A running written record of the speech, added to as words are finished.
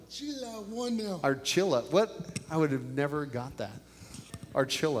Archila. What? I would have never got that.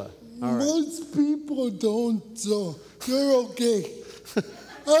 Archila. All right. Most people don't, so you're okay.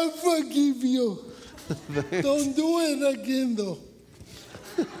 I forgive you. Don't do it again, though.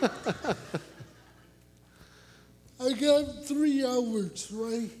 I got 3 hours,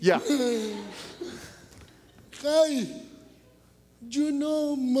 right? Yeah. Hi. You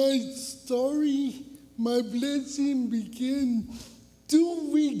know my story? My blessing began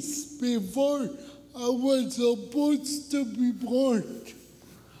 2 weeks before I was supposed to be born.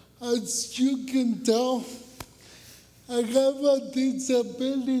 As you can tell, I have a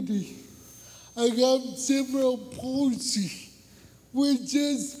disability. I have cerebral palsy, which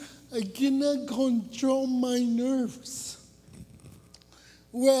is I cannot control my nerves.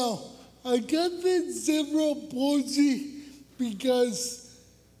 Well, I got the cerebral palsy because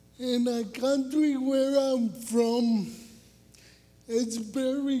in a country where I'm from, it's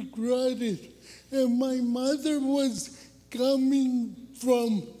very crowded. And my mother was coming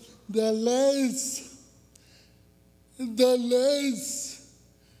from the last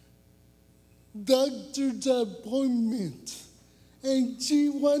doctor's appointment. And she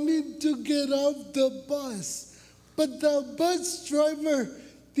wanted to get off the bus. But the bus driver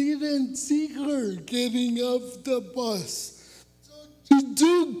didn't see her getting off the bus. So she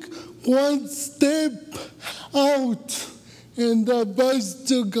took one step out and the bus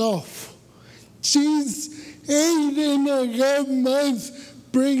took off. She's 8.5 months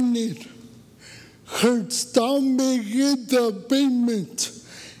pregnant. Her stomach hit the pavement,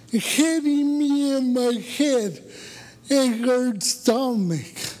 hitting me in my head and her stomach.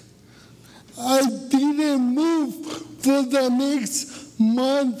 I didn't move for the next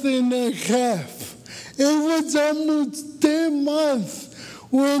month and a half. It was almost 10 months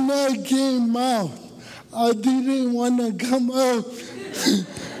when I came out. I didn't want to come out.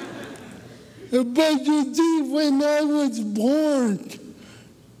 But you see, when I was born,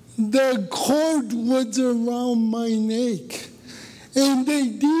 the cord was around my neck. And they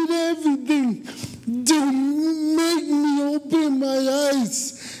did everything to make me open my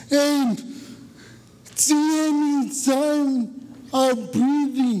eyes and see any sign of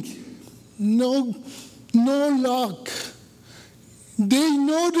breathing. No luck. They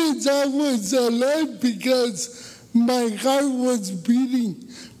noticed I was alive because my heart was beating,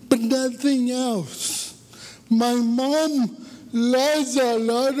 but nothing else. My mom lost a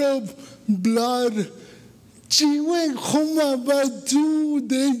lot of blood. She went home about 2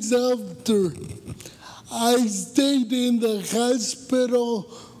 days after. I stayed in the hospital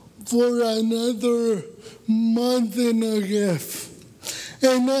for another month and a half.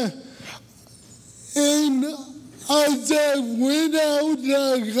 And as I went out of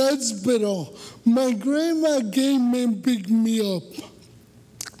the hospital, my grandma came and picked me up.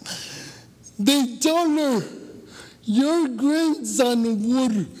 They told her, your grandson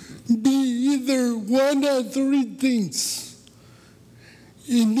would be either one of 3 things.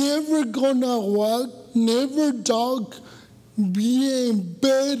 He never gonna walk, never talk, be in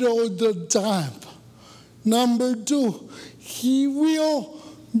bed all the time. Number 2, he will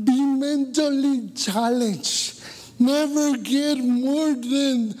be mentally challenged, never get more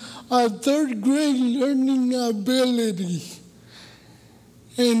than a 3rd grade learning ability.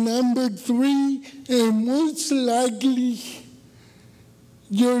 And number 3, and most likely,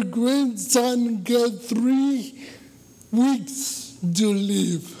 your grandson got 3 weeks to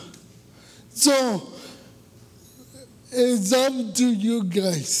live. So, it's up to you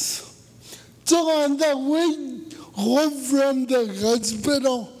guys. So on the way home from the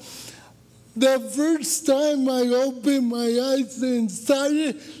hospital, the first time I opened my eyes and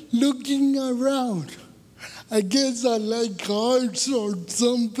started looking around, I guess I like cars or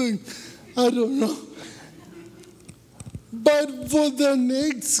something, I don't know. But for the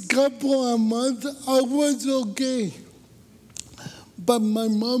next couple of months, I was okay. But my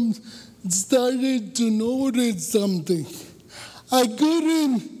mom started to notice something. I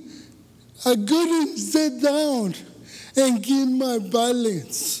couldn't sit down and keep my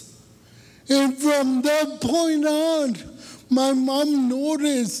balance. And from that point on, my mom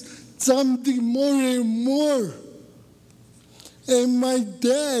noticed something more and more. And my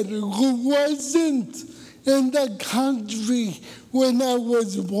dad, who wasn't in the country when I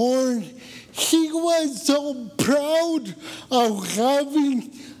was born, he was so proud of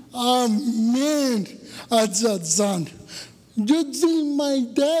having a man as a son. You see, my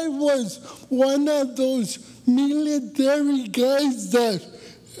dad was one of those military guys that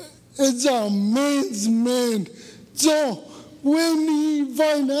is a man's man. So when he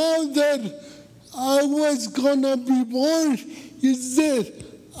found out that I was gonna be born, he said,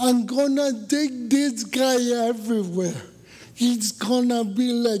 I'm gonna take this guy everywhere. He's gonna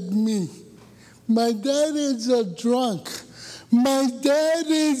be like me. My dad is a drunk. My dad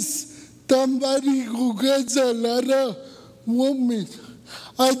is somebody who gets a lot of women.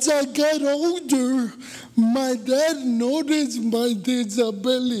 As I got older, my dad noticed my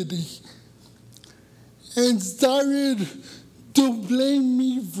disability and started to blame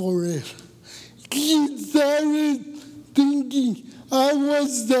me for it. He started thinking I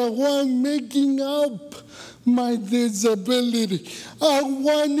was the one making up my disability. I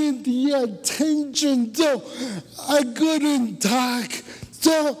wanted the attention, so I couldn't talk,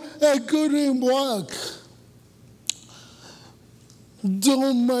 so I couldn't walk.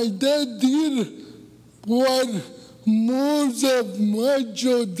 So my dad did what most of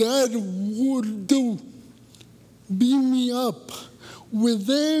macho dad would do, beat me up with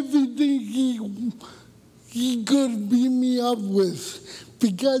everything he could beat me up with,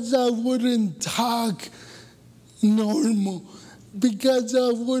 because I wouldn't talk normal, because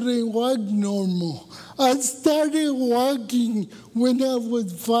I wouldn't walk normal. I started walking when I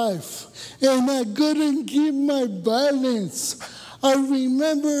was 5, and I couldn't keep my balance. I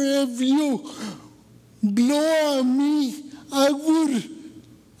remember if you blow on me, I would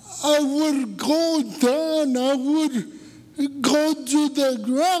go down, I would go to the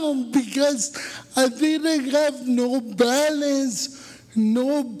ground because I didn't have no balance,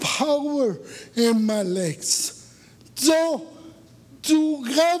 no power in my legs. So to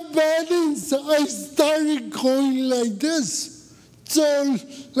have balance, I started going like this. So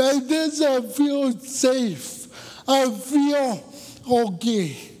like this, I feel safe. I feel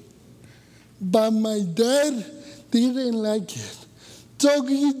okay. But my dad didn't like it. So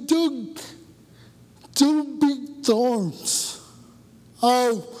he took 2 big thorns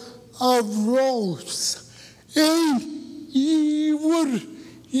of ropes, and he would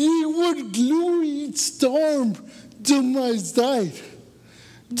glue each thorn to my side.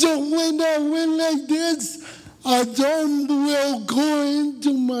 So when I went like this, a thorn will go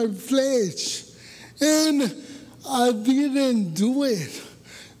into my flesh, and I didn't do it.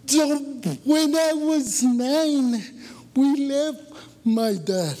 So when I was 9, we left my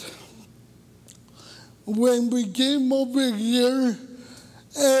dad. When we came over here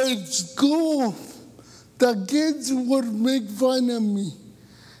at school, the kids would make fun of me.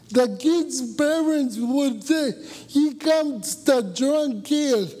 The kids' parents would say, "Here comes the drunk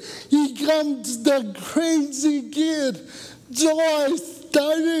kid. Here comes the crazy kid." So I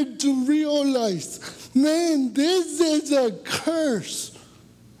started to realize, man, this is a curse.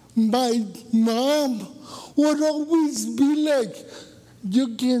 My mom would always be like,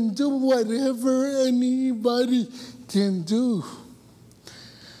 you can do whatever anybody can do.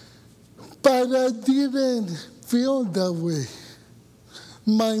 But I didn't feel that way.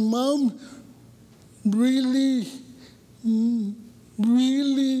 My mom really knew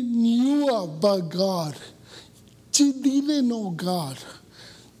about God. She didn't know God.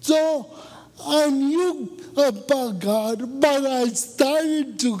 So I knew about God, but I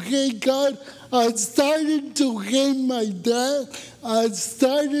started to hate God. I started to hate my dad. I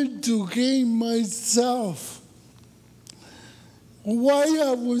started to hate myself. Why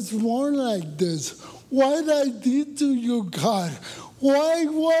I was born like this? What I did to you, God? Why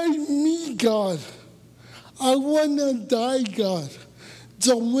me, God? I want to die, God.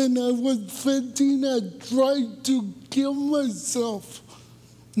 So when I was 15, I tried to kill myself.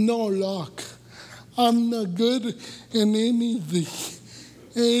 No luck. I'm not good in anything.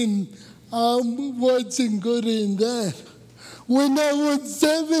 And I wasn't good in that. When I was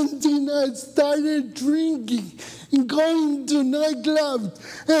 17, I started drinking and going to nightclubs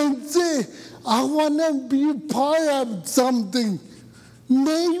and say, I want to be part of something.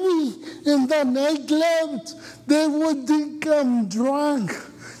 Maybe in the nightclubs, they would think I'm drunk.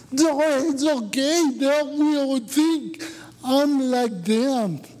 So it's okay, they will think I'm like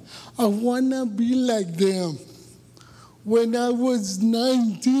them. I want to be like them. When I was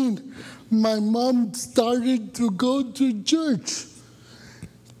 19, my mom started to go to church.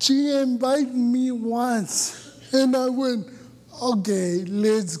 She invited me once, and I went, okay,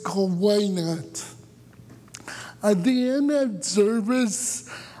 let's go, why not? At the end of service,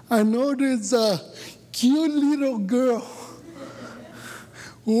 I noticed a cute little girl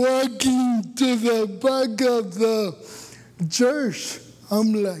walking to the back of the church.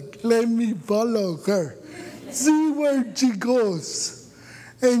 I'm like, let me follow her, see where she goes.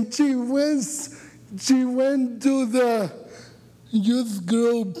 And she went to the youth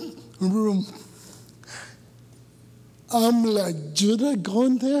group room. I'm like, should I go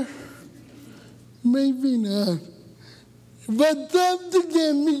in there? Maybe not. But something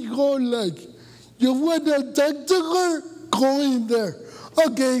in me go like, you want to talk to her? Go in there.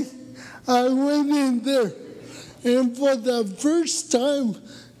 Okay, I went in there. And for the first time,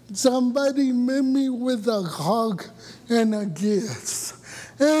 somebody met me with a hug and a kiss.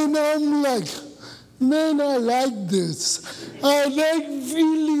 And I'm like, man, I like this. I like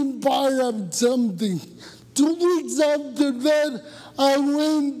feeling part of something. 2 weeks after that, I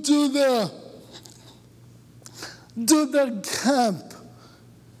went to the camp.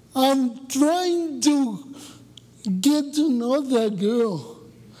 I'm trying to get to know that girl.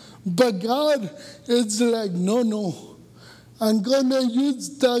 But God is like, no. I'm going to use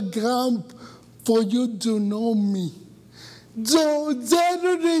the camp for you to know me. So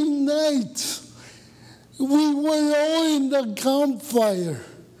Saturday night, we were all in the campfire.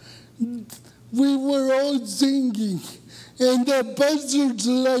 We were all singing. And the pastor's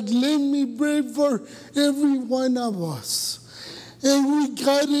like, let me pray for every one of us. And we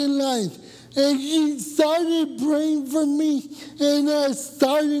got in line. And he started praying for me. And I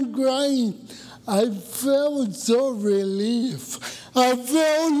started crying. I felt so relieved. I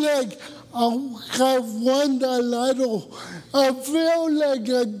felt like I have won the lotto. I felt like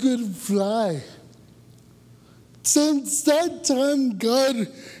I could fly. Since that time, God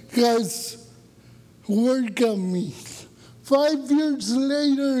has worked on me. 5 years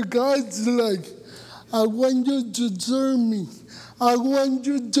later, God's like, I want you to serve me. I want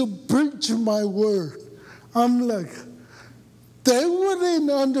you to preach my word. I'm like, they wouldn't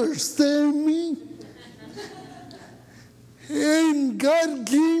understand me. And God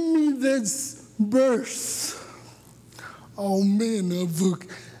gave me this verse. Oh man, a book.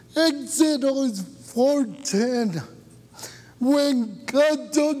 Exodus 4:10. When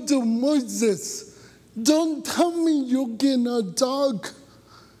God told to Moses, don't tell me you cannot talk,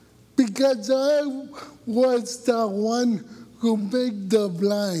 because I was the one who made the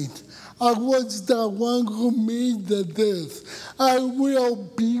blind. I was the one who made the deaf. I will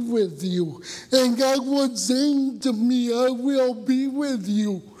be with you. And God was saying to me, I will be with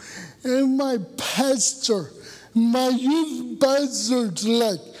you. And my pastor, my youth pastor's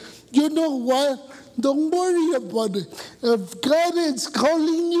like, you know what? Don't worry about it. If God is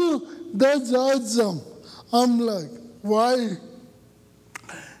calling you, that's awesome. I'm like, why?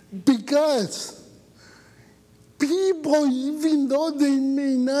 Because people, even though they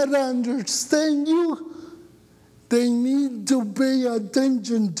may not understand you, they need to pay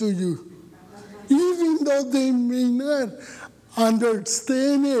attention to you. Even though they may not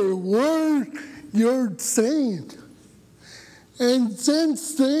understand a word you're saying. And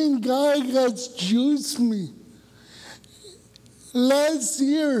since then, God has used me. Last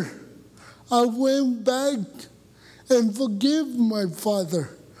year, I went back and forgave my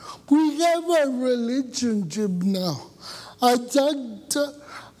father. We have a relationship now. I told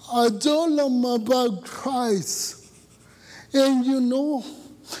him about Christ. And you know,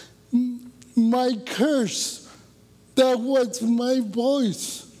 my curse, that was my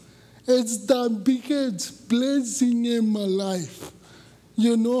voice. It's the biggest blessing in my life.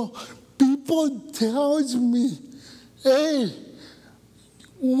 You know, people tell me, hey,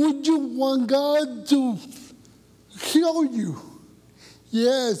 would you want God to heal you?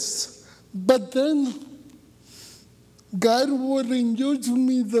 Yes, but then God wouldn't use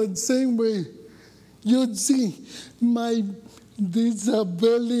me the same way. You see, my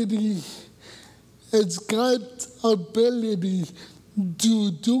disability is God's ability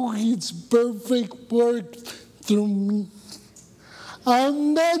to do His perfect work through me.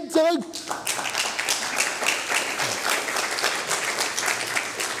 I'm not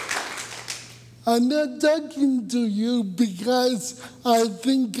talking to you because I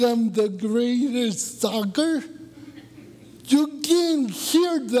think I'm the greatest talker. You can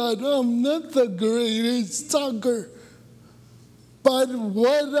hear that I'm not the greatest talker. But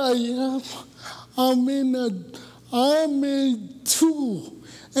what I am, I'm a tool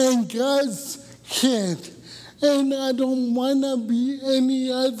in God's hand. And I don't want to be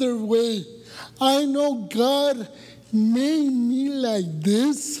any other way. I know God made me like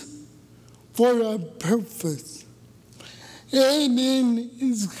this for a purpose. And in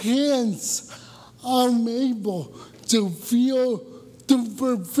His hands, I'm able to fulfill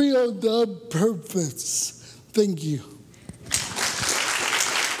the purpose. Thank you.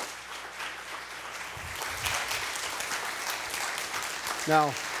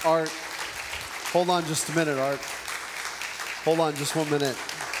 Now, Art, hold on just a minute, Art. Hold on just 1 minute.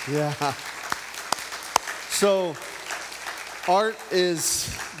 Yeah. So, Art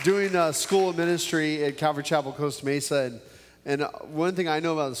is doing a school of ministry at Calvary Chapel, Costa Mesa, and And one thing I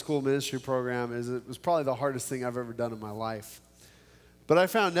know about the school ministry program is it was probably the hardest thing I've ever done in my life. But I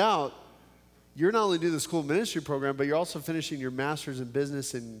found out you're not only doing the school ministry program, but you're also finishing your master's in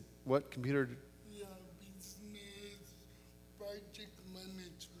business in what, computer? Yeah, business project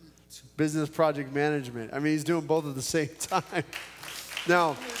management. Business project management. I mean, he's doing both at the same time.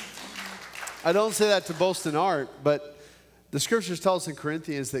 Now, I don't say that to boast in art, but the scriptures tell us in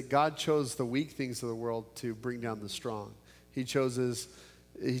Corinthians that God chose the weak things of the world to bring down the strong. He chooses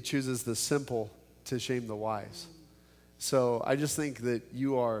the simple to shame the wise. So I just think that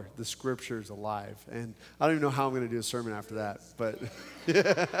you are the scriptures alive. And I don't even know how I'm going to do a sermon after that. But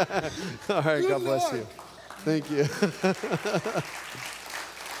all right, God bless you. Thank you.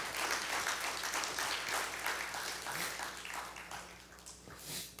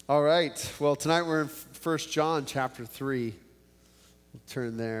 All right. Well, tonight we're in 1 John chapter 3. We'll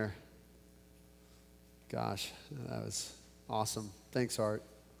turn there. Gosh, that was awesome. Thanks, Art.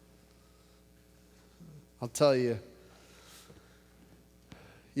 I'll tell you,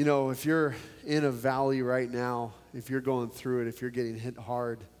 if you're in a valley right now, if you're going through it, if you're getting hit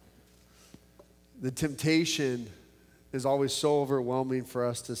hard, the temptation is always so overwhelming for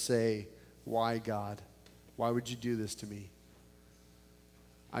us to say, why, God? Why would you do this to me?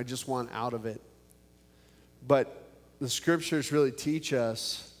 I just want out of it. But the scriptures really teach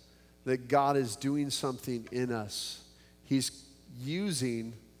us that God is doing something in us. He's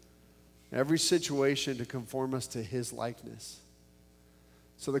using every situation to conform us to his likeness.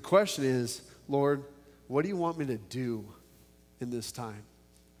 So the question is, Lord, what do you want me to do in this time?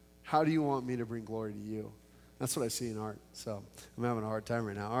 How do you want me to bring glory to you? That's what I see in art. So I'm having a hard time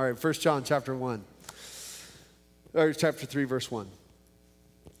right now. All right, 1 John chapter 3, verse 1.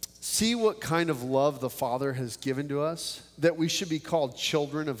 See what kind of love the Father has given to us, that we should be called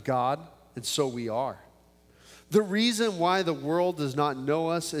children of God, and so we are. The reason why the world does not know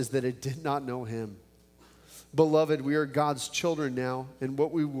us is that it did not know him. Beloved, we are God's children now, and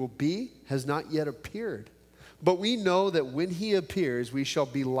what we will be has not yet appeared. But we know that when he appears, we shall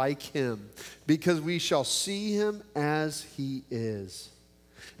be like him, because we shall see him as he is.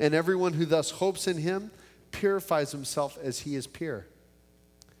 And everyone who thus hopes in him purifies himself as he is pure.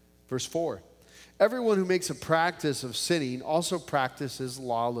 Verse 4, everyone who makes a practice of sinning also practices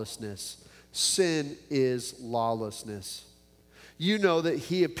lawlessness. Sin is lawlessness. You know that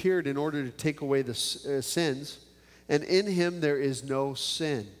he appeared in order to take away the sins, and in him there is no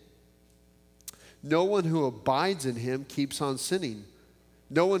sin. No one who abides in him keeps on sinning.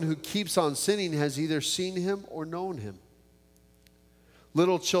 No one who keeps on sinning has either seen him or known him.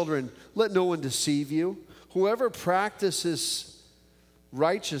 Little children, let no one deceive you. Whoever practices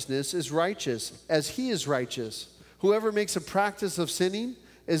righteousness is righteous, as he is righteous. Whoever makes a practice of sinning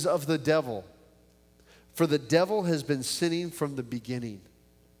is of the devil. For the devil has been sinning from the beginning.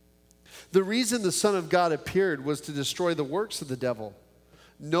 The reason the Son of God appeared was to destroy the works of the devil.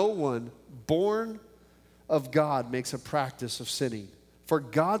 No one born of God makes a practice of sinning, for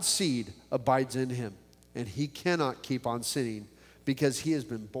God's seed abides in him, and he cannot keep on sinning because he has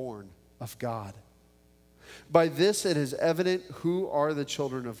been born of God. By this it is evident who are the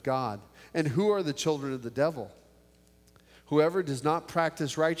children of God and who are the children of the devil. Whoever does not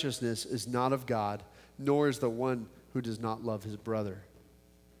practice righteousness is not of God, nor is the one who does not love his brother.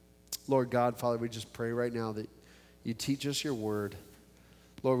 Lord God, Father, we just pray right now that you teach us your word.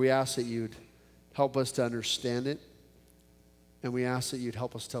 Lord, we ask that you'd help us to understand it, and we ask that you'd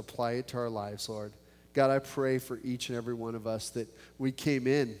help us to apply it to our lives, Lord. God, I pray for each and every one of us that we came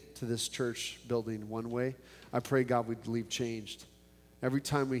in to this church building one way. I pray, God, we'd leave changed. Every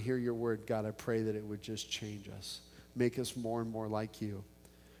time we hear your word, God, I pray that it would just change us, make us more and more like you.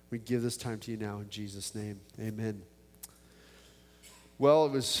 We give this time to you now in Jesus' name. Amen. Well,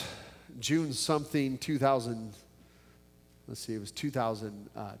 it was June something, 2000. Let's see, it was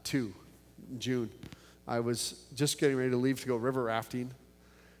 2002, June. I was just getting ready to leave to go river rafting.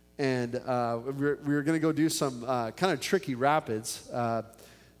 And we were going to go do some kind of tricky rapids.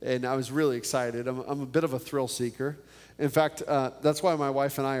 And I was really excited. I'm a bit of a thrill seeker. In fact, that's why my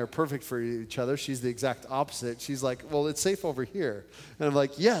wife and I are perfect for each other. She's the exact opposite. She's like, well, it's safe over here. And I'm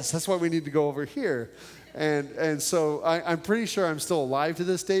like, yes, that's why we need to go over here. And so I'm pretty sure I'm still alive to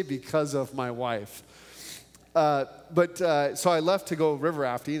this day because of my wife. So I left to go river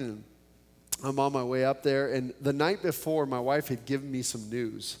rafting, and I'm on my way up there. And the night before, my wife had given me some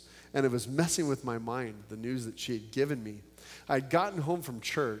news, and it was messing with my mind, the news that she had given me. I'd gotten home from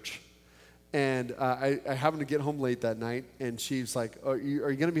church, And I happened to get home late that night, and she's like, are you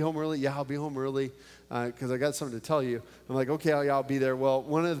going to be home early? Yeah, I'll be home early because I got something to tell you. I'm like, okay, I'll be there. Well,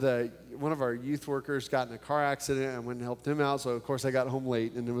 one of our youth workers got in a car accident. I went and helped him out, so of course I got home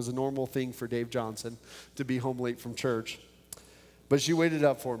late, and it was a normal thing for Dave Johnson to be home late from church. But she waited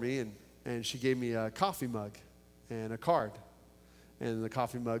up for me, and she gave me a coffee mug and a card. And the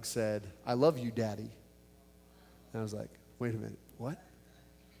coffee mug said, "I love you, Daddy." And I was like, wait a minute, what?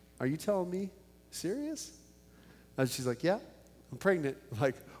 Are you telling me? Serious? And she's like, yeah, I'm pregnant. I'm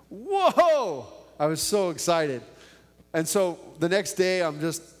like, whoa! I was so excited. And so the next day, I'm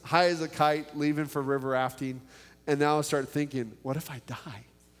just high as a kite, leaving for river rafting. And now I start thinking, what if I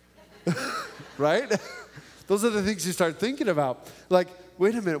die? Right? Those are the things you start thinking about. Like,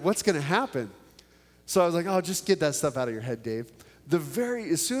 wait a minute, what's going to happen? So I was like, oh, just get that stuff out of your head, Dave.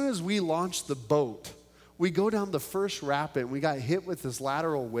 As soon as we launched the boat, we go down the first rapid, and we got hit with this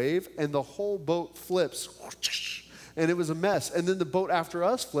lateral wave, and the whole boat flips, and it was a mess. And then the boat after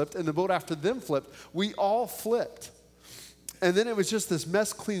us flipped, and the boat after them flipped. We all flipped. And then it was just this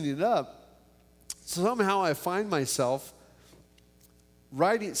mess cleaning it up. Somehow I find myself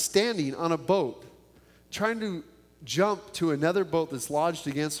standing on a boat, trying to jump to another boat that's lodged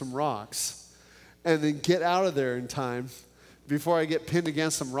against some rocks, and then get out of there in time before I get pinned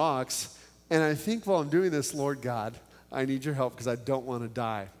against some rocks. And I think while I'm doing this, Lord God, I need your help because I don't want to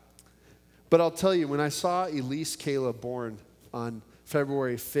die. But I'll tell you, when I saw Elise Kayla born on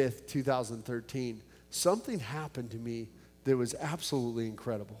February 5th, 2013, something happened to me that was absolutely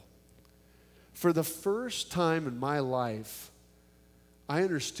incredible. For the first time in my life, I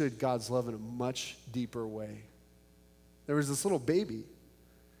understood God's love in a much deeper way. There was this little baby,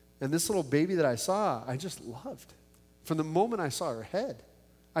 and this little baby that I saw, I just loved. From the moment I saw her head,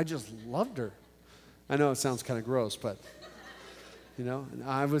 I just loved her. I know it sounds kind of gross, but, and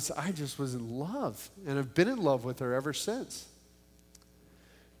I just was in love, and I've been in love with her ever since.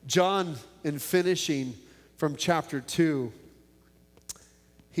 John, in finishing from chapter 2,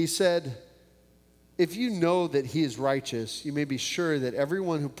 he said, "If you know that he is righteous, you may be sure that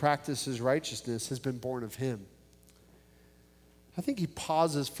everyone who practices righteousness has been born of him." I think he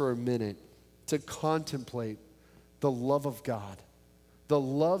pauses for a minute to contemplate the love of God. The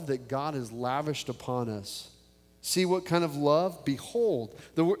love that God has lavished upon us. See what kind of love? Behold.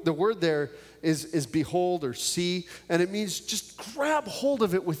 The word there is behold or see, and it means just grab hold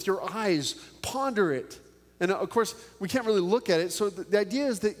of it with your eyes, ponder it. And of course, we can't really look at it, so the idea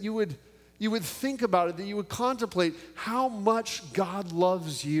is that you would think about it, that you would contemplate how much God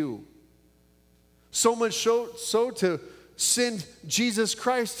loves you. So much so to send Jesus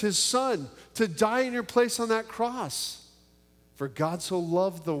Christ, his son, to die in your place on that cross. For God so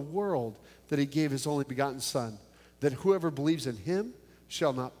loved the world that he gave his only begotten Son, that whoever believes in him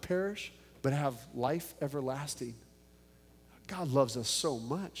shall not perish, but have life everlasting. God loves us so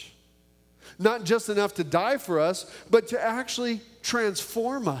much. Not just enough to die for us, but to actually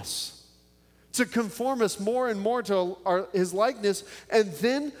transform us, to conform us more and more to his likeness, and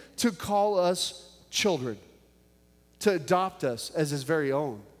then to call us children, to adopt us as his very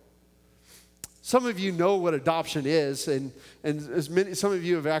own. Some of you know what adoption is, and some of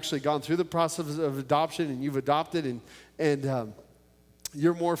you have actually gone through the process of adoption, and you've adopted, and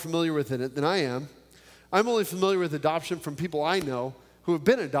you're more familiar with it than I am. I'm only familiar with adoption from people I know who have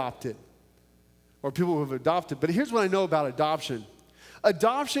been adopted, or people who have adopted. But here's what I know about adoption.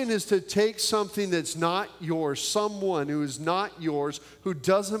 Adoption is to take something that's not yours, someone who is not yours, who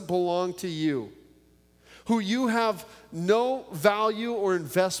doesn't belong to you, who you have no value or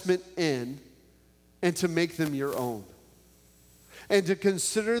investment in, and to make them your own, and to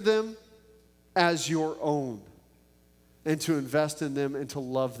consider them as your own, and to invest in them and to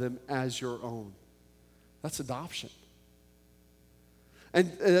love them as your own. That's adoption.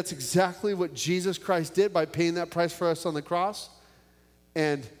 And that's exactly what Jesus Christ did by paying that price for us on the cross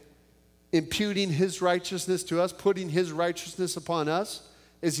and imputing his righteousness to us, putting his righteousness upon us,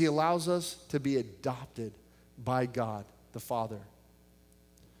 is he allows us to be adopted by God the Father.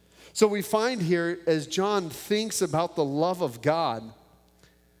 So we find here, as John thinks about the love of God,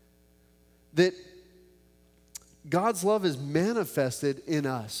 that God's love is manifested in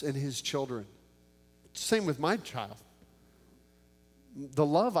us and his children. Same with my child. The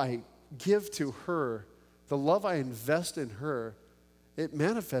love I give to her, the love I invest in her, it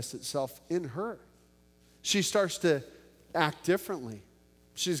manifests itself in her. She starts to act differently.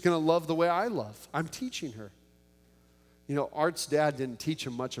 She's going to love the way I love. I'm teaching her. Art's dad didn't teach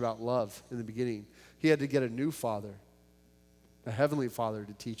him much about love in the beginning. He had to get a new father, a heavenly father,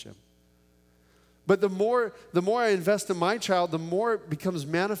 to teach him. But the more I invest in my child, the more it becomes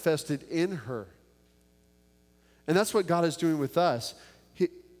manifested in her. And that's what God is doing with us.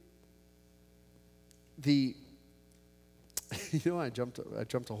 I jumped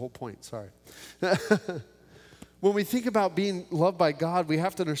a whole point, sorry. When we think about being loved by God, we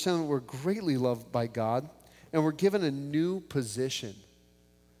have to understand that we're greatly loved by God, and we're given a new position.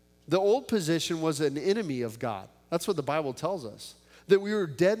 The old position was an enemy of God. That's what the Bible tells us. That we were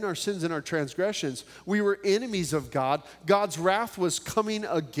dead in our sins and our transgressions. We were enemies of God. God's wrath was coming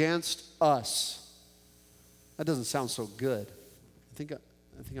against us. That doesn't sound so good. I think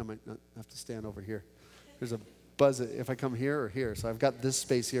I might not have to stand over here. There's a buzz if I come here or here. So I've got this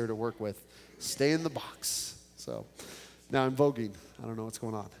space here to work with. Stay in the box. So now I'm voguing. I don't know what's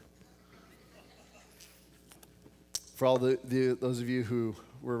going on. For all those of you who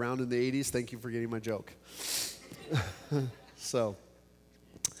were around in the 80s, thank you for getting my joke.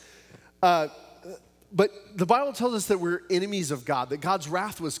 But the Bible tells us that we're enemies of God, that God's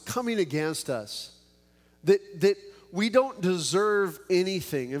wrath was coming against us, that we don't deserve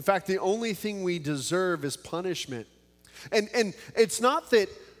anything. In fact, the only thing we deserve is punishment. And it's not that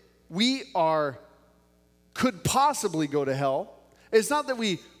we could possibly go to hell. It's not that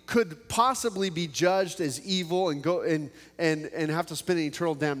we could possibly be judged as evil and go and have to spend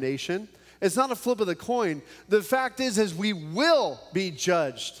eternal damnation. It's not a flip of the coin. The fact is we will be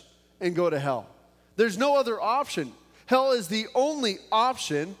judged and go to hell. There's no other option. Hell is the only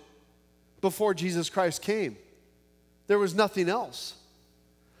option before Jesus Christ came. There was nothing else.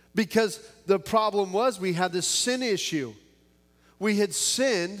 Because the problem was we had this sin issue. We had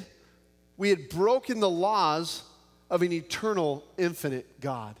sinned. We had broken the laws of an eternal, infinite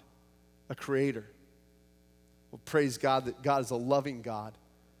God, a creator. Well, praise God that God is a loving God.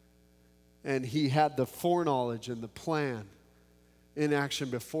 And he had the foreknowledge and the plan in action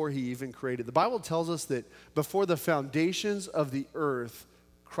before he even created. The Bible tells us that before the foundations of the earth,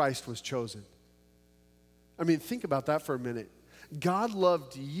 Christ was chosen. I mean, think about that for a minute. God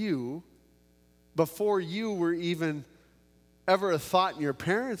loved you before you were even ever a thought in your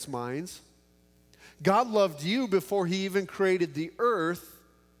parents' minds. God loved you before he even created the earth.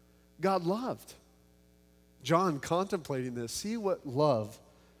 God loved. John, contemplating this, see what love.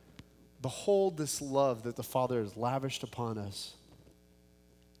 Behold this love that the Father has lavished upon us.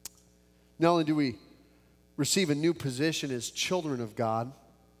 Not only do we receive a new position as children of God,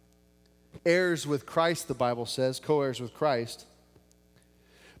 heirs with Christ, the Bible says, co-heirs with Christ,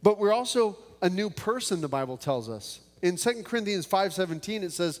 but we're also a new person, the Bible tells us. In 2 Corinthians 5:17,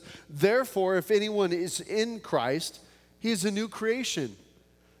 it says, therefore, if anyone is in Christ, he is a new creation.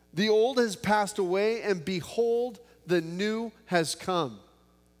 The old has passed away, and behold, the new has come.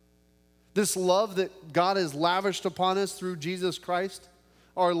 This love that God has lavished upon us through Jesus Christ,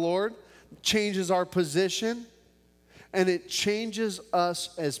 our Lord, changes our position, and it changes us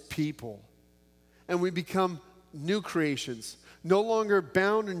as people. And we become new creations, no longer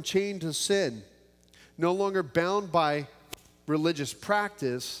bound and chained to sin, no longer bound by religious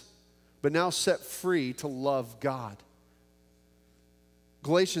practice, but now set free to love God.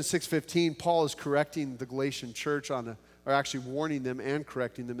 Galatians 6:15, Paul is correcting the Galatian church or actually warning them and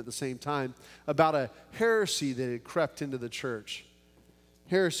correcting them at the same time about a heresy that had crept into the church.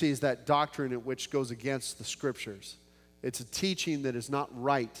 Heresy is that doctrine which goes against the Scriptures. It's a teaching that is not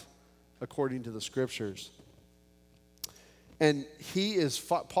right according to the Scriptures. And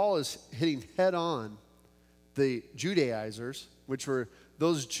Paul is hitting head on the Judaizers, which were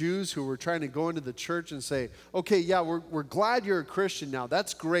those Jews who were trying to go into the church and say, okay, yeah, we're glad you're a Christian now.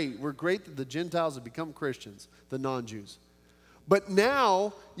 That's great. We're great that the Gentiles have become Christians, the non-Jews. But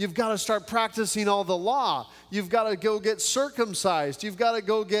now you've got to start practicing all the law. You've got to go get circumcised. You've got to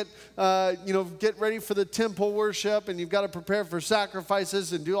go get ready for the temple worship, and you've got to prepare for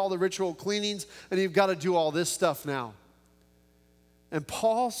sacrifices and do all the ritual cleanings, and you've got to do all this stuff now. And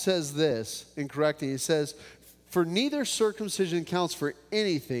Paul says this in correcting. He says, for neither circumcision counts for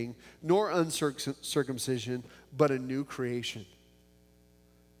anything, nor uncircumcision, but a new creation.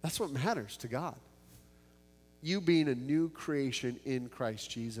 That's what matters to God. You being a new creation in Christ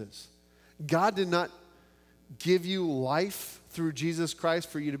Jesus. God did not give you life through Jesus Christ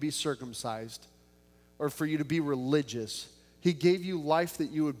for you to be circumcised or for you to be religious. He gave you life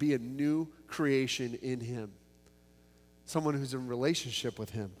that you would be a new creation in him. Someone who's in relationship with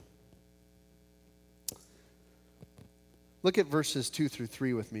him. Look at verses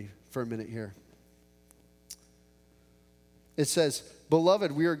 2-3 with me for a minute here. It says,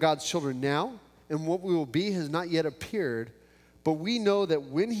 beloved, we are God's children now, and what we will be has not yet appeared, but we know that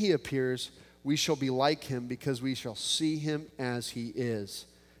when he appears, we shall be like him because we shall see him as he is.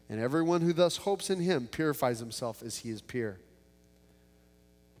 And everyone who thus hopes in him purifies himself as he is pure.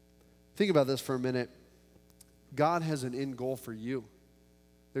 Think about this for a minute. God has an end goal for you.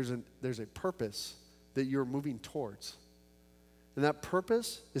 There's a purpose that you're moving towards. And that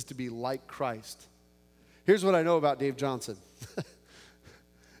purpose is to be like Christ. Here's what I know about Dave Johnson.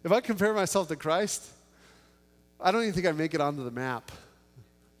 If I compare myself to Christ, I don't even think I'd make it onto the map.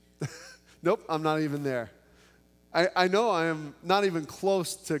 Nope, I'm not even there. I know I am not even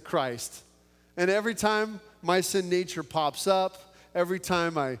close to Christ. And every time my sin nature pops up, every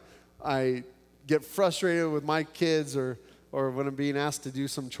time I get frustrated with my kids or when I'm being asked to do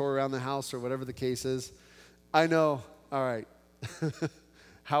some chore around the house or whatever the case is, I know, all right,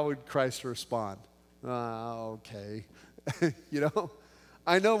 how would Christ respond? Okay.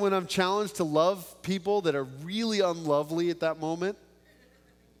 I know when I'm challenged to love people that are really unlovely at that moment.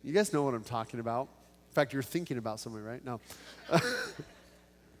 You guys know what I'm talking about. In fact, you're thinking about somebody, right? No.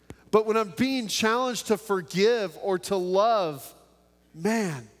 But when I'm being challenged to forgive or to love,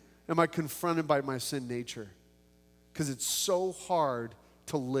 man, am I confronted by my sin nature. Because it's so hard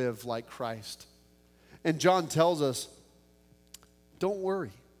to live like Christ. And John tells us, don't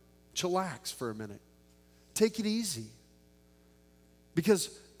worry. Chillax for a minute. Take it easy.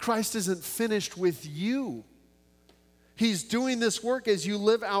 Because Christ isn't finished with you. He's doing this work as you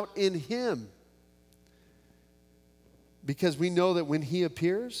live out in him. Because we know that when he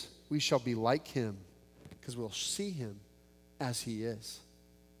appears, we shall be like him. Because we'll see him as he is.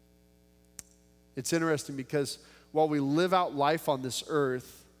 It's interesting because while we live out life on this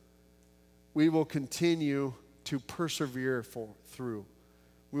earth, we will continue to persevere through.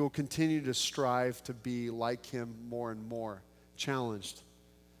 We will continue to strive to be like him more and more, challenged.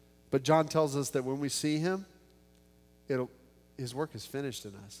 But John tells us that when we see him, his work is finished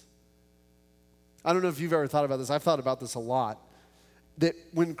in us. I don't know if you've ever thought about this. I've thought about this a lot. That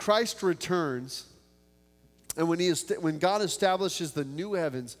when Christ returns, and when God establishes the new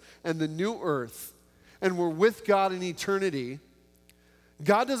heavens and the new earth, and we're with God in eternity,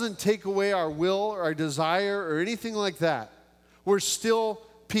 God doesn't take away our will or our desire or anything like that. We're still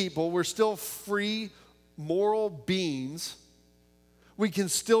people. We're still free, moral beings. We can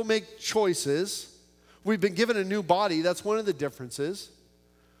still make choices. We've been given a new body. That's one of the differences.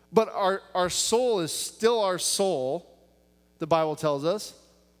 But our soul is still our soul, the Bible tells us.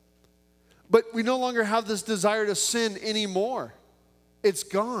 But we no longer have this desire to sin anymore. It's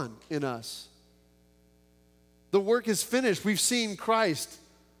gone in us. The work is finished. We've seen Christ,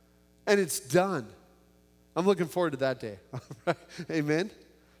 and it's done. I'm looking forward to that day. Amen?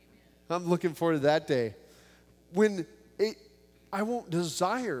 I'm looking forward to that day when I won't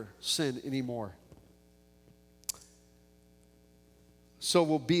desire sin anymore. So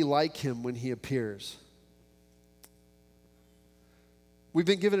we'll be like him when he appears. We've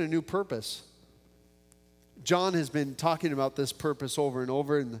been given a new purpose. John has been talking about this purpose over and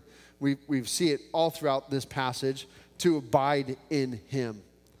over, and we see it all throughout this passage, to abide in him.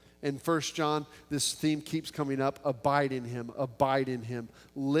 In 1 John, this theme keeps coming up: abide in him,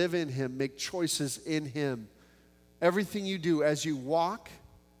 live in him, make choices in him. Everything you do, as you walk,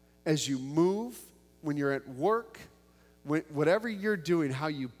 as you move, when you're at work, whatever you're doing, how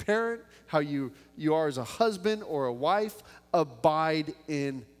you parent, how you are as a husband or a wife, abide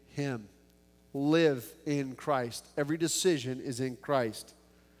in him. Live in Christ. Every decision is in Christ.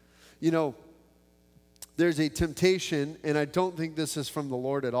 You know, there's a temptation, and I don't think this is from the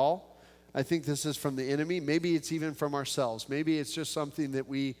Lord at all. I think this is from the enemy. Maybe it's even from ourselves. Maybe it's just something that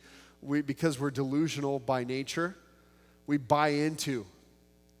we because we're delusional by nature, we buy into.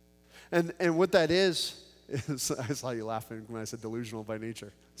 And what that is I saw you laughing when I said delusional by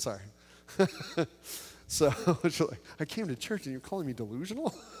nature. Sorry. So I came to church and you're calling me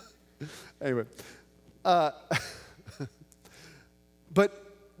delusional? Anyway. But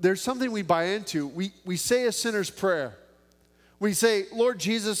there's something we buy into. We say a sinner's prayer. We say, Lord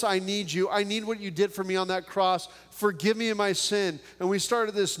Jesus, I need you. I need what you did for me on that cross. Forgive me of my sin. And we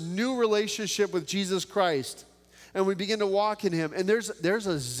started this new relationship with Jesus Christ. And we begin to walk in him. And there's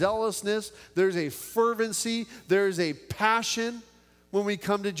a zealousness, there's a fervency, there's a passion when we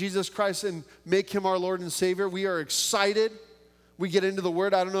come to Jesus Christ and make him our Lord and Savior. We are excited. We get into the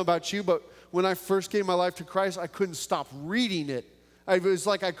Word. I don't know about you, but when I first gave my life to Christ, I couldn't stop reading it. It was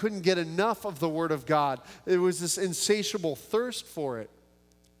like I couldn't get enough of the Word of God. It was this insatiable thirst for it.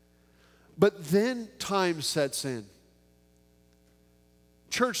 But then time sets in.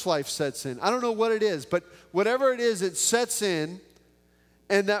 Church life sets in. I don't know what it is, but whatever it is, it sets in,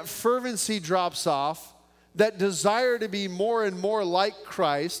 and that fervency drops off, that desire to be more and more like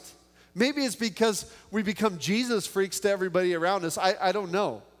Christ. Maybe it's because we become Jesus freaks to everybody around us. I don't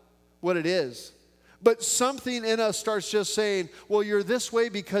know. what it is. But something in us starts just saying, well, you're this way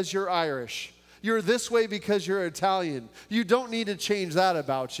because you're Irish. You're this way because you're Italian. You don't need to change that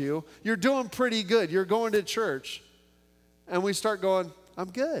about you. You're doing pretty good. You're going to church. And we start going, I'm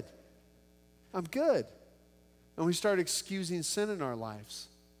good. I'm good. And we start excusing sin in our lives.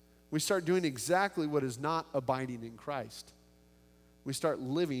 We start doing exactly what is not abiding in Christ. We start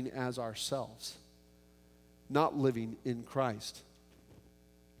living as ourselves, not living in Christ.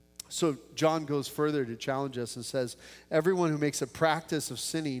 So John goes further to challenge us and says, everyone who makes a practice of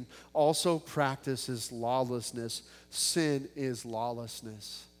sinning also practices lawlessness. Sin is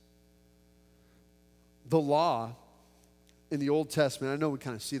lawlessness. The law in the Old Testament, I know we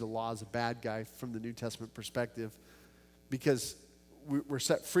kind of see the law as a bad guy from the New Testament perspective because we're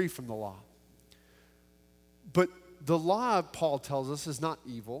set free from the law. But the law, Paul tells us, is not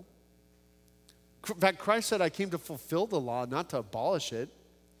evil. In fact, Christ said, I came to fulfill the law, not to abolish it.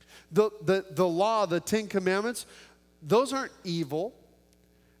 The law, the 10 Commandments, those aren't evil.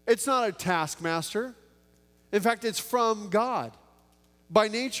 It's not a taskmaster. In fact, it's from God. By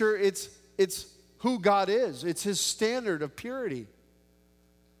nature, it's who God is. It's his standard of purity.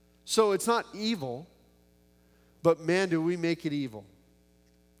 So it's not evil, but man, do we make it evil.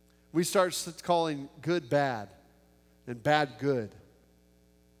 We start calling good bad and bad good.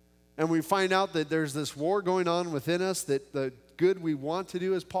 And we find out that there's this war going on within us, that the good we want to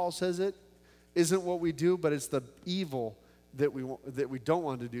do, as Paul says it, isn't what we do, but it's the evil that we don't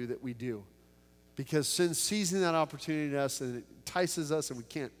want to do that we do. Because sin seizing that opportunity to us and it entices us and we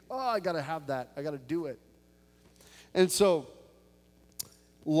can't, I got to have that. I got to do it. And so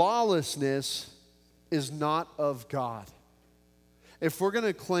lawlessness is not of God. If we're going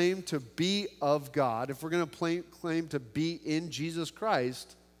to claim to be of God, if we're going to claim to be in Jesus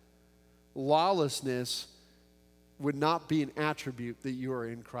Christ, lawlessness would not be an attribute that you are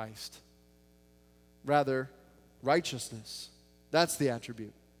in Christ. Rather, righteousness. That's the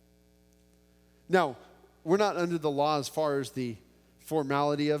attribute. Now, we're not under the law as far as the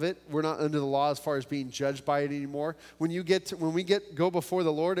formality of it. We're not under the law as far as being judged by it anymore. When we go before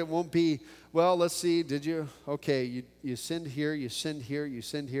the Lord, it won't be, well, let's see, did you? Okay, you sinned here, you sinned here, you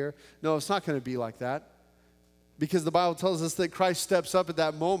sinned here. No, it's not going to be like that. Because the Bible tells us that Christ steps up at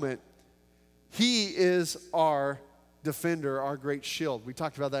that moment. He is our defender, our great shield. We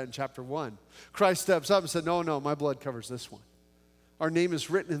talked about that in chapter 1. Christ steps up and said, no, my blood covers this one. Our name is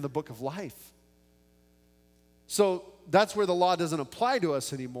written in the book of life. So that's where the law doesn't apply to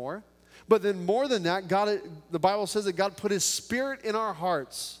us anymore. But then more than that, the Bible says that God put his Spirit in our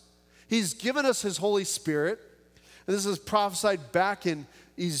hearts. He's given us his Holy Spirit. And this is prophesied back in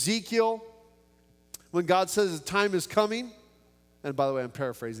Ezekiel when God says a time is coming. And by the way, I'm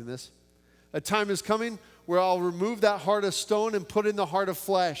paraphrasing this. A time is coming where I'll remove that heart of stone and put in the heart of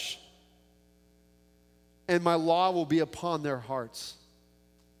flesh. And my law will be upon their hearts.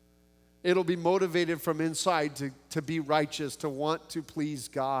 It'll be motivated from inside to be righteous, to want to please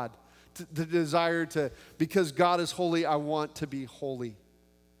God, to desire to, because God is holy, I want to be holy.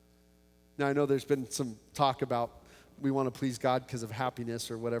 Now, I know there's been some talk about we want to please God because of happiness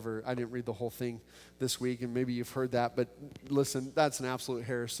or whatever. I didn't read the whole thing this week, and maybe you've heard that, but listen, that's an absolute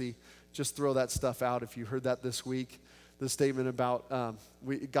heresy. Just throw that stuff out if you heard that this week. The statement about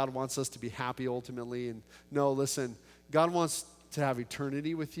God wants us to be happy ultimately. And no, listen, God wants to have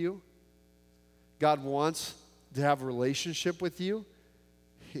eternity with you. God wants to have a relationship with you.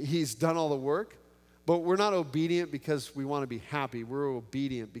 He's done all the work. But we're not obedient because we want to be happy. We're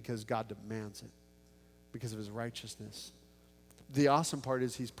obedient because God demands it, because of his righteousness. The awesome part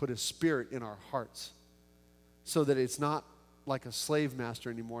is he's put his Spirit in our hearts so that it's not like a slave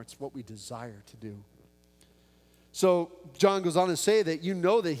master anymore. It's what we desire to do. So John goes on to say that you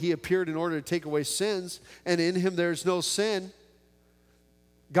know that he appeared in order to take away sins, and in him there's no sin.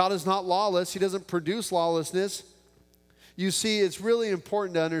 God is not lawless. He doesn't produce lawlessness. You see, it's really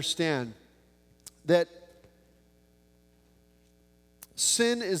important to understand that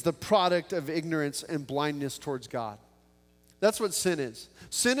sin is the product of ignorance and blindness towards God. That's what sin is.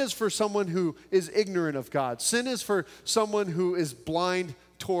 Sin is for someone who is ignorant of God. Sin is for someone who is blind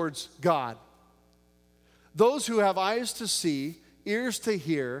towards God. Those who have eyes to see, ears to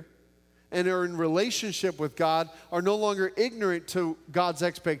hear, and are in relationship with God are no longer ignorant to God's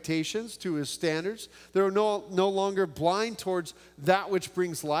expectations, to his standards. They're no longer blind towards that which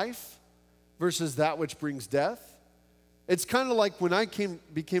brings life versus that which brings death. It's kind of like when I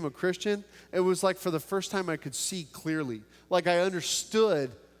became a Christian, it was like for the first time I could see clearly. Like I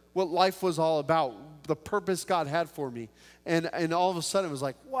understood what life was all about, the purpose God had for me. And all of a sudden it was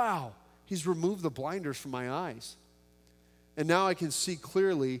like, wow, he's removed the blinders from my eyes. And now I can see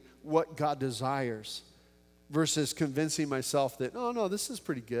clearly what God desires versus convincing myself that, oh, no, this is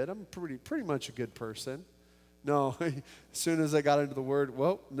pretty good. I'm pretty much a good person. No, as soon as I got into the Word,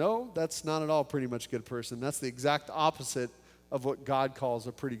 well, no, that's not at all pretty much a good person. That's the exact opposite of what God calls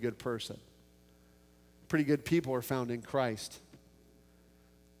a pretty good person. Pretty good people are found in Christ.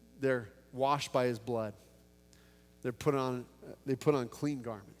 They're washed by His blood. They put on clean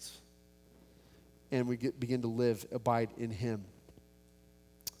garments. And we begin to abide in Him.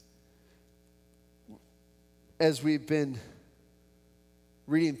 As we've been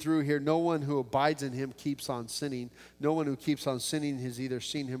reading through here, no one who abides in Him keeps on sinning. No one who keeps on sinning has either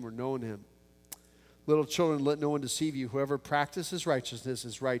seen Him or known Him. Little children, let no one deceive you. Whoever practices righteousness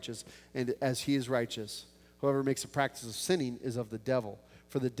is righteous, and as he is righteous. Whoever makes a practice of sinning is of the devil,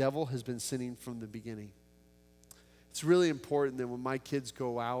 for the devil has been sinning from the beginning. It's really important that when my kids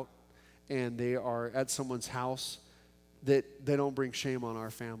go out and they are at someone's house, that they don't bring shame on our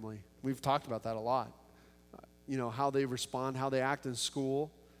family. We've talked about that a lot. How they respond, how they act in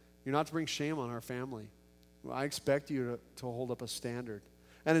school. You're not to bring shame on our family. I expect you to hold up a standard.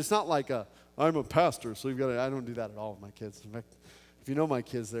 And it's not like I'm a pastor, so I don't do that at all with my kids. In fact, if you know my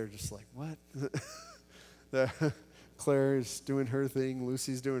kids, they're just like, what? Claire is doing her thing.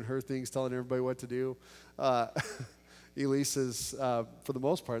 Lucy's doing her things, telling everybody what to do. Elise is, for the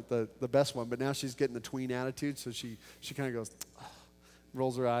most part, the best one. But now she's getting the tween attitude, so she kind of goes,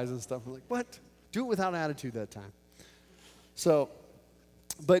 rolls her eyes and stuff. I'm like, what? Do it without attitude that time. So,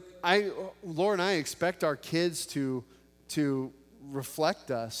 but Laura and I expect our kids to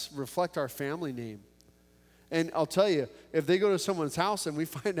reflect us, reflect our family name. And I'll tell you, if they go to someone's house and we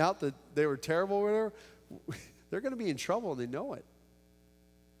find out that they were terrible or whatever, they're going to be in trouble and they know it.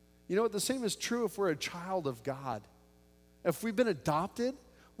 You know what? The same is true if we're a child of God. If we've been adopted,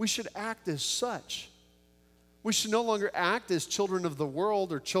 we should act as such. We should no longer act as children of the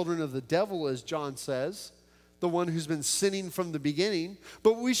world or children of the devil, as John says, the one who's been sinning from the beginning,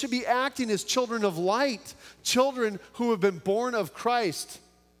 but we should be acting as children of light, children who have been born of Christ,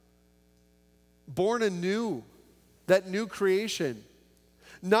 born anew, that new creation,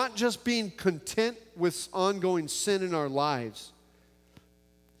 not just being content with ongoing sin in our lives.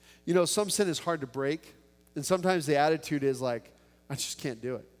 Some sin is hard to break, and sometimes the attitude is like, I just can't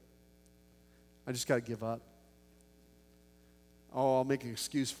do it. I just got to give up. Oh, I'll make an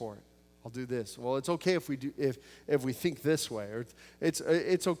excuse for it. I'll do this. Well, it's okay if we do if we think this way, or it's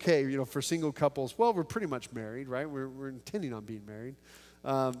okay, for single couples. Well, we're pretty much married, right? We're intending on being married.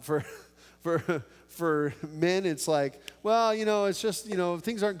 For men, it's like, well, it's just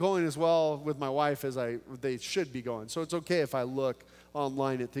things aren't going as well with my wife as they should be going. So it's okay if I look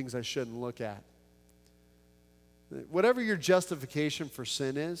online at things I shouldn't look at. Whatever your justification for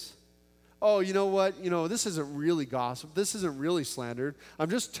sin is. Oh, you know what? This isn't really gossip. This isn't really slander.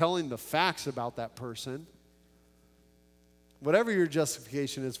 I'm just telling the facts about that person. Whatever your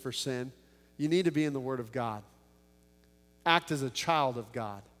justification is for sin, you need to be in the Word of God. Act as a child of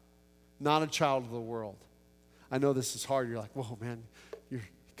God, not a child of the world. I know this is hard. You're like, whoa, man, you're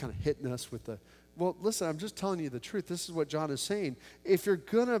kind of hitting us with the... Well, listen, I'm just telling you the truth. This is what John is saying. If you're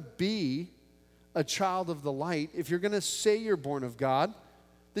going to be a child of the light, if you're going to say you're born of God,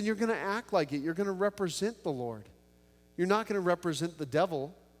 then you're going to act like it. You're going to represent the Lord. You're not going to represent the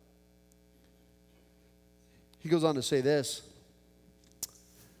devil. He goes on to say this,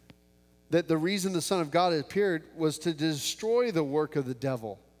 that the reason the Son of God appeared was to destroy the work of the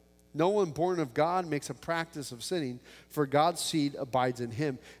devil. No one born of God makes a practice of sinning, for God's seed abides in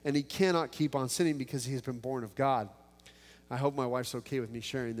him, and he cannot keep on sinning because he has been born of God. I hope my wife's okay with me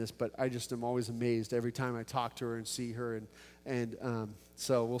sharing this, but I just am always amazed every time I talk to her and see her, and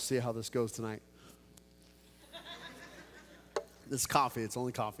so we'll see how this goes tonight. This coffee, it's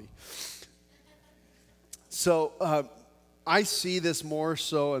only coffee. So I see this more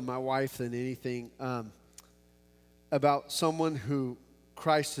so in my wife than anything about someone who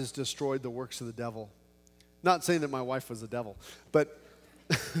Christ has destroyed the works of the devil. Not saying that my wife was the devil, but,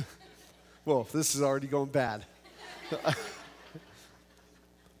 well, this is already going bad.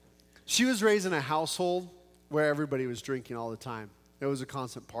 She was raised in a household where everybody was drinking all the time. It was a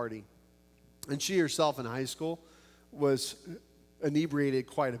constant party. And she herself in high school was inebriated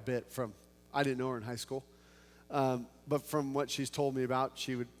quite a bit I didn't know her in high school, but from what she's told me about,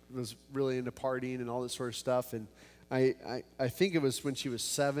 she was really into partying and all this sort of stuff. And I think it was when she was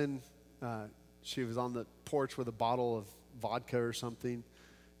 7, she was on the porch with a bottle of vodka or something.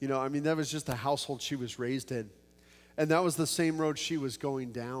 That was just the household she was raised in. And that was the same road she was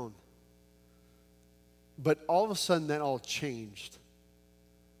going down. But all of a sudden, that all changed.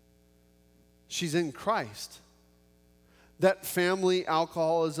 She's in Christ. That family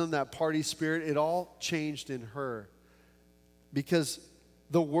alcoholism, that party spirit, it all changed in her because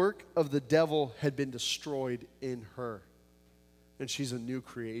the work of the devil had been destroyed in her, and she's a new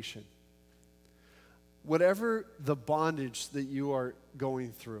creation. Whatever the bondage that you are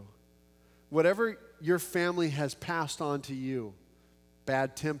going through, whatever your family has passed on to you,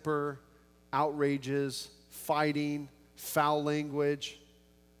 bad temper, outrages, fighting, foul language,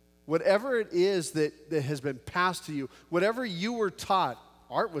 whatever it is that has been passed to you, whatever you were taught,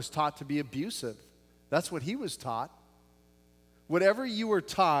 Art was taught to be abusive. That's what he was taught. Whatever you were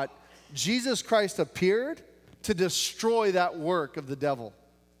taught, Jesus Christ appeared to destroy that work of the devil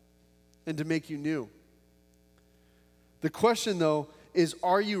and to make you new. The question, though, is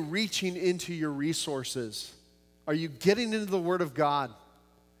are you reaching into your resources? Are you getting into the Word of God?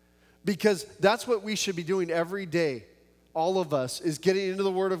 Because that's what we should be doing every day. All of us is getting into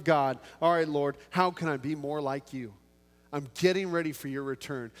the Word of God. All right, Lord, how can I be more like you? I'm getting ready for your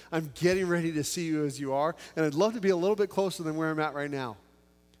return. I'm getting ready to see you as you are. And I'd love to be a little bit closer than where I'm at right now.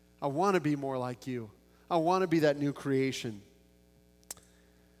 I want to be more like you. I want to be that new creation.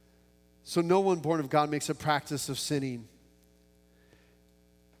 So no one born of God makes a practice of sinning.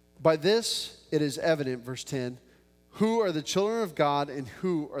 By this it is evident, verse 10, who are the children of God and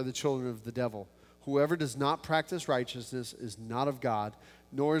who are the children of the devil. Whoever does not practice righteousness is not of God,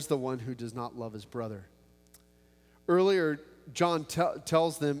 nor is the one who does not love his brother. Earlier, John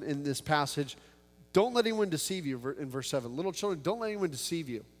tells them in this passage, don't let anyone deceive you, in verse 7. Little children, don't let anyone deceive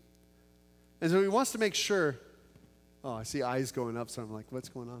you. And so he wants to make sure, oh, I see eyes going up, so I'm like, what's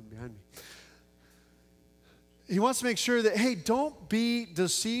going on behind me? He wants to make sure that, hey, don't be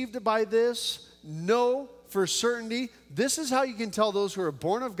deceived by this. Know for certainty, this is how you can tell those who are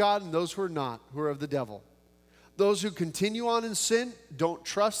born of God and those who are not, who are of the devil. Those who continue on in sin, don't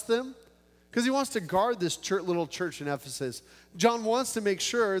trust them. Because he wants to guard this little church in Ephesus. John wants to make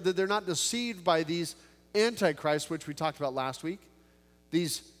sure that they're not deceived by these antichrists, which we talked about last week.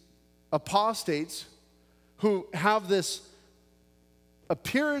 These apostates who have this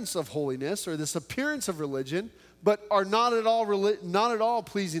appearance of holiness or this appearance of religion, but are not at all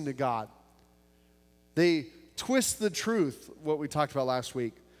pleasing to God. They twist the truth, what we talked about last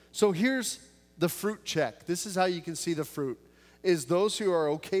week. So here's the fruit check. This is how you can see the fruit. Is those who are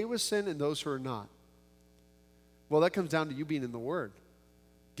okay with sin and those who are not. Well, that comes down to you being in the Word.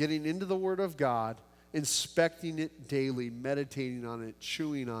 Getting into the Word of God, inspecting it daily, meditating on it,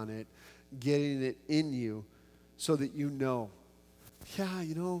 chewing on it, getting it in you so that you know, yeah,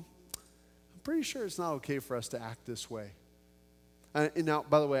 I'm pretty sure it's not okay for us to act this way. And now,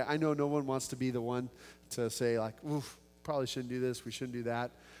 by the way, I know no one wants to be the one to say like, oof, probably shouldn't do this, we shouldn't do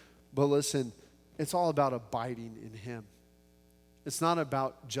that. But listen, it's all about abiding in Him. It's not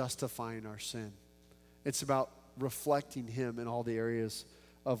about justifying our sin. It's about reflecting Him in all the areas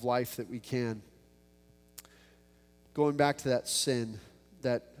of life that we can. Going back to that sin,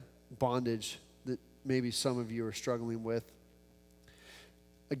 that bondage that maybe some of you are struggling with.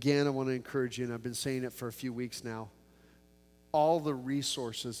 Again, I want to encourage you, and I've been saying it for a few weeks now. All the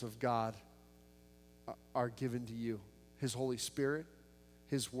resources of God are given to you. His Holy Spirit,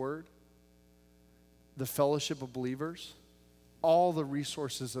 His Word, the fellowship of believers. All the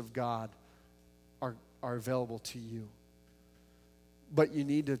resources of God are available to you. But you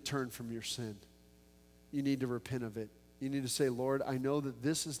need to turn from your sin. You need to repent of it. You need to say, Lord, I know that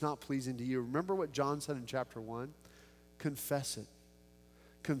this is not pleasing to you. Remember what John said in chapter 1? Confess it.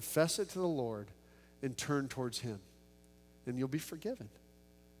 Confess it to the Lord and turn towards Him. And you'll be forgiven.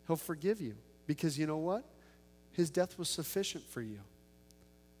 He'll forgive you. Because you know what? His death was sufficient for you.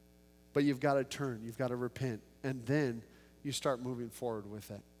 But you've got to turn. You've got to repent. And then you start moving forward with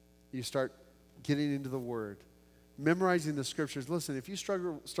it. You start getting into the Word, memorizing the Scriptures. Listen, if you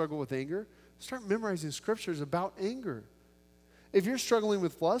struggle with anger, start memorizing Scriptures about anger. If you're struggling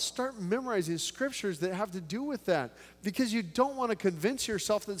with lust, start memorizing Scriptures that have to do with that, because you don't want to convince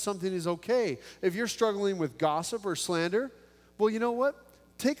yourself that something is okay. If you're struggling with gossip or slander, well, you know what?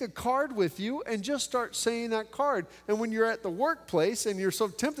 Take a card with you and just start saying that card. And when you're at the workplace and you're so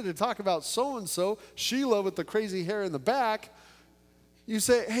tempted to talk about so-and-so, Sheila with the crazy hair in the back, you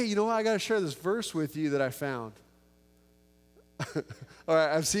say, hey, you know what? I got to share this verse with you that I found. All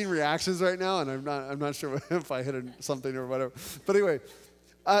right, I've seen reactions right now, and I'm not sure if I hit something or whatever. But anyway,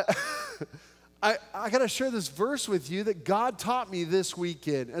 I got to share this verse with you that God taught me this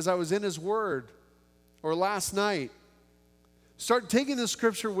weekend as I was in His Word, or last night. Start taking the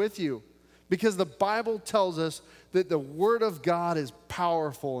Scripture with you, because the Bible tells us that the Word of God is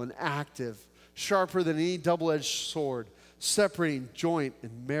powerful and active, sharper than any double-edged sword, separating joint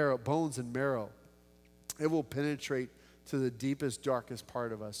and marrow, bones and marrow. It will penetrate to the deepest, darkest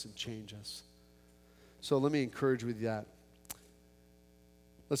part of us and change us. So let me encourage you with that.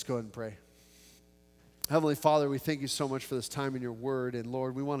 Let's go ahead and pray. Heavenly Father, we thank you so much for this time in your word. And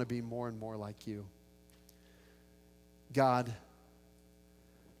Lord, we want to be more and more like you. God,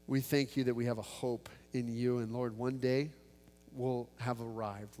 we thank you that we have a hope in you. And Lord, one day we'll have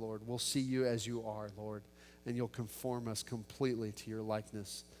arrived, Lord. We'll see you as you are, Lord. And you'll conform us completely to your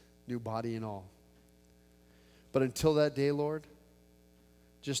likeness, new body and all. But until that day, Lord,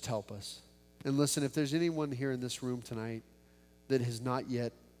 just help us. And listen, if there's anyone here in this room tonight that has not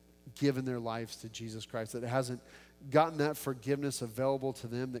yet given their lives to Jesus Christ, that hasn't gotten that forgiveness available to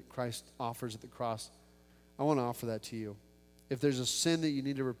them that Christ offers at the cross, I want to offer that to you. If there's a sin that you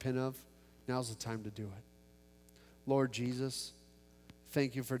need to repent of, now's the time to do it. Lord Jesus,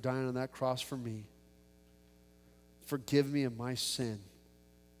 thank you for dying on that cross for me. Forgive me of my sin.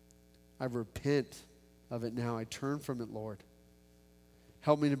 I repent of it now. I turn from it, Lord.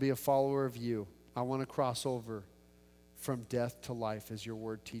 Help me to be a follower of you. I want to cross over from death to life as your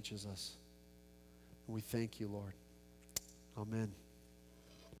word teaches us. And we thank you, Lord. Amen.